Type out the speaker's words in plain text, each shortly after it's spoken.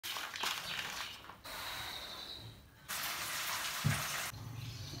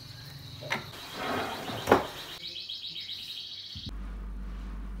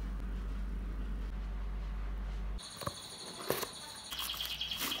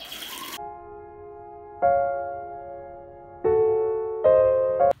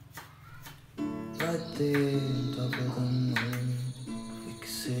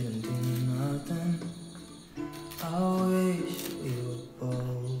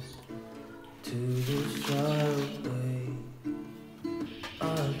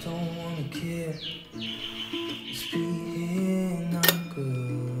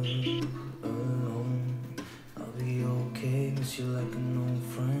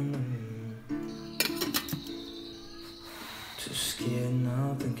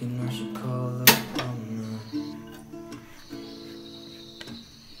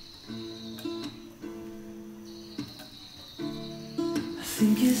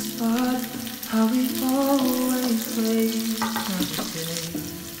start how we always wait another day.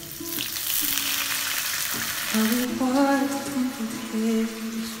 How we watch and forget,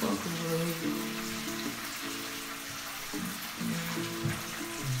 just walk away.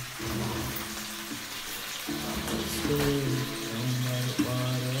 Stay, don't matter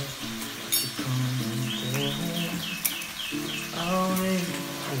water, watch you come and go home. I'll wait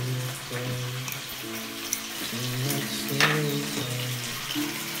for you to go. Let's stay away.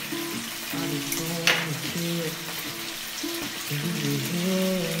 I just don't wanna care. Can you be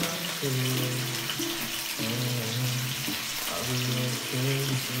here? Not here. I'll be okay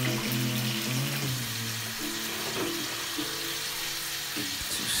with you like a man.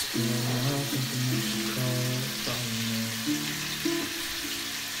 Too scared now, thinking you should call up on me.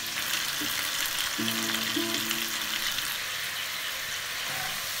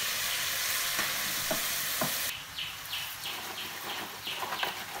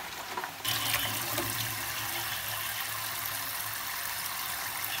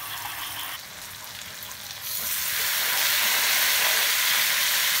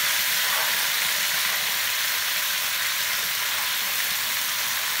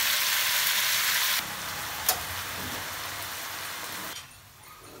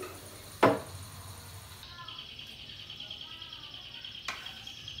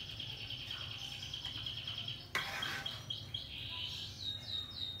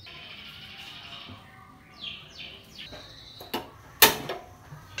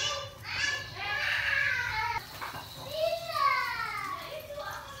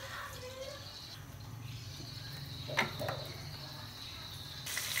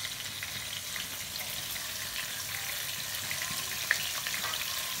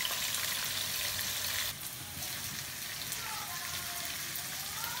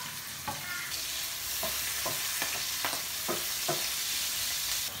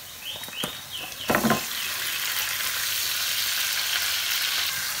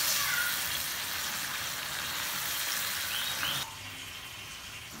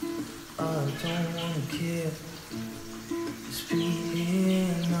 I don't wanna care. Just be here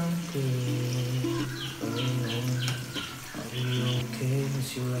and I'm good. I'll be okay with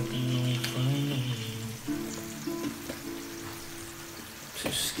you like an old friend of me.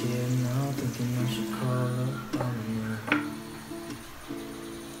 Too scared now, thinking I should call up on you.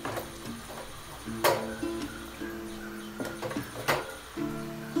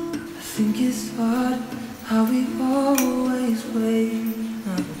 I think it's hard how we always wait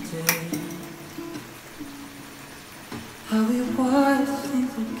another day. How we watch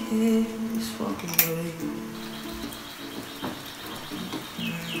things okay, just walk away.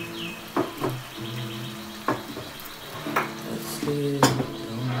 Let's live,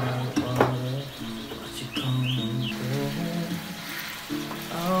 don't matter water, watch you come and go home.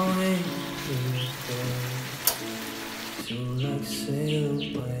 I'll wait till you go, to like sail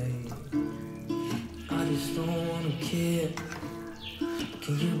away. I just don't wanna care.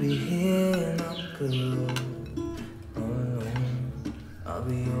 Can you be here and I'm good? I'll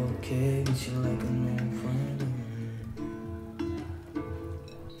be okay with you like an old friend.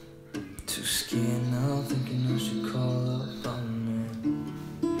 Too scared now, thinking I should call up on me.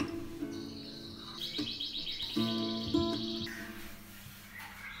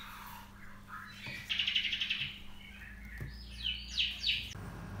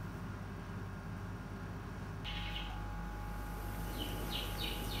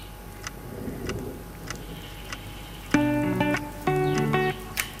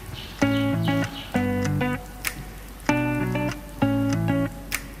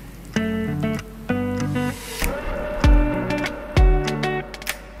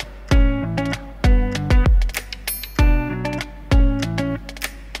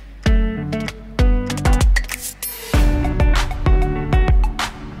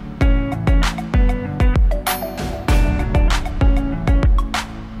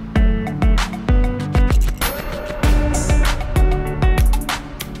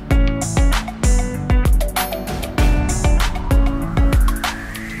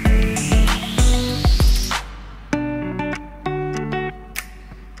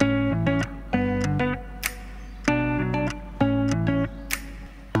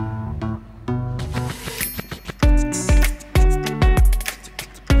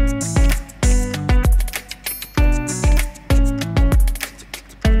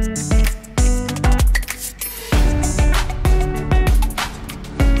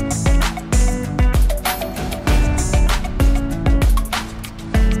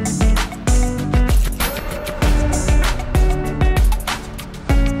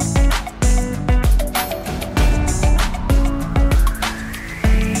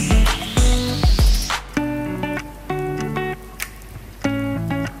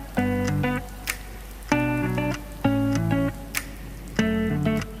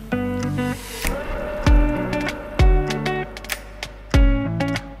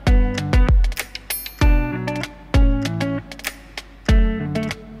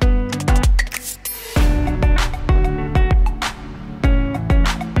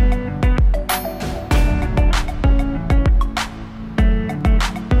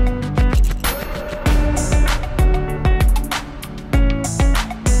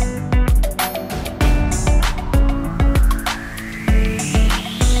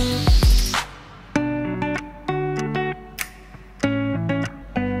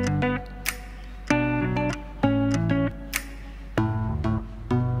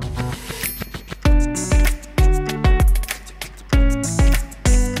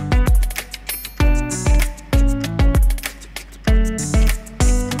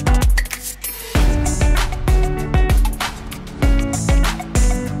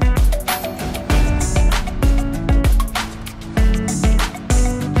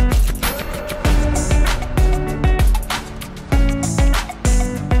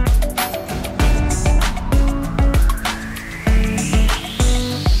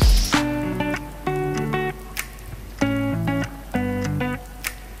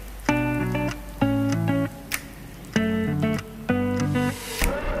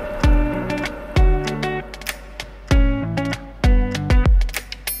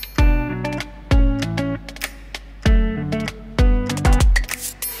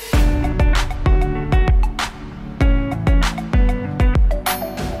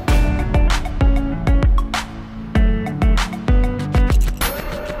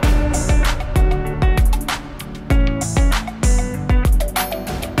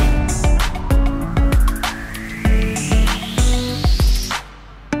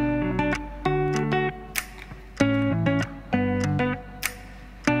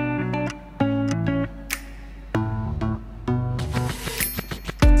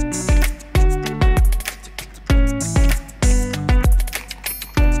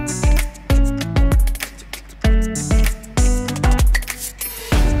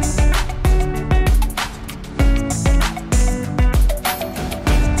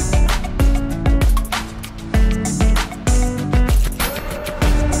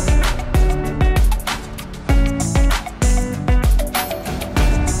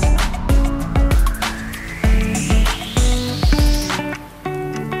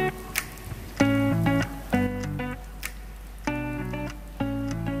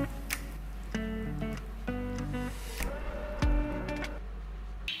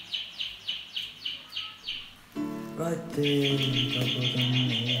 right there on top of the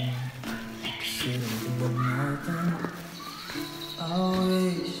moon, sitting doing nothing. I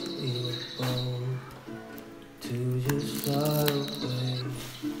wish we were bold to just fly away.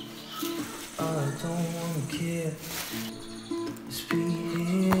 I don't wanna care, just be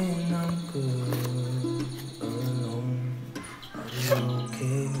here and I'm good alone. Are you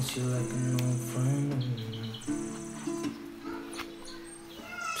okay? Miss you like an old friend.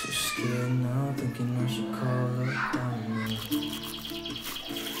 Too scared now, thinking I should call her down.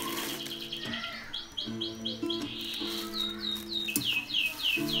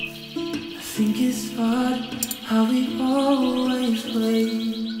 I think it's hard how we always wait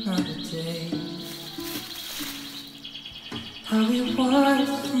another day. How we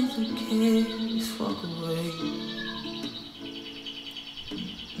watch things okay, just walk away.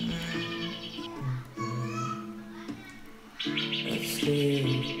 Let's live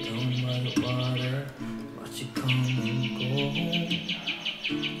down by the water, watch it come and go home.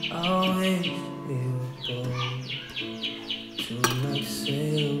 I wish we were bold to like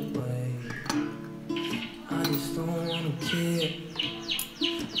sail away. I just don't wanna care.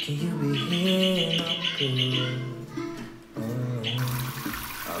 Can you be here and I'm good alone?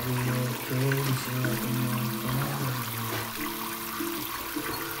 Are we okay? Is it like a month?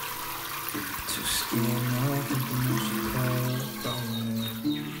 Too scared now, thinking I should call it down.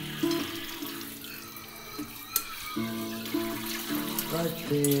 Right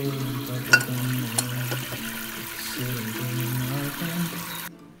there, right by the moon, sitting doing nothing.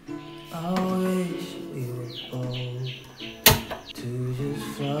 I wish we were bold to just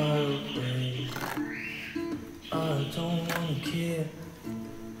fly away. I don't wanna care,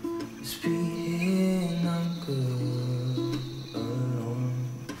 just be here and I'm good alone.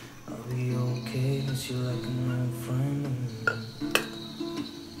 Are we okay? Miss you like an old friend.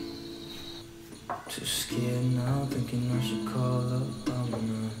 Too scared now, thinking I should call up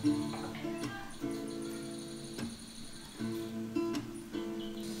Domino.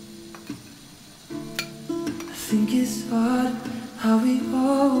 I think it's hard how we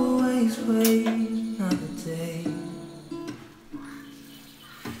always wait another day.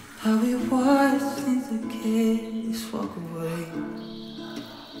 How we watch things okay, just walk away.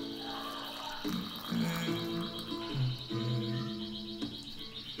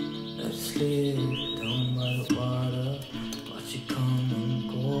 Let's live down by the water, watch it come and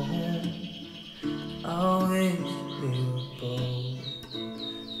go home. I wish we were bold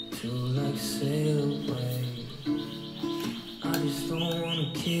to like sail away. I just don't wanna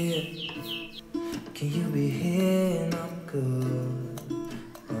care. Can you be here?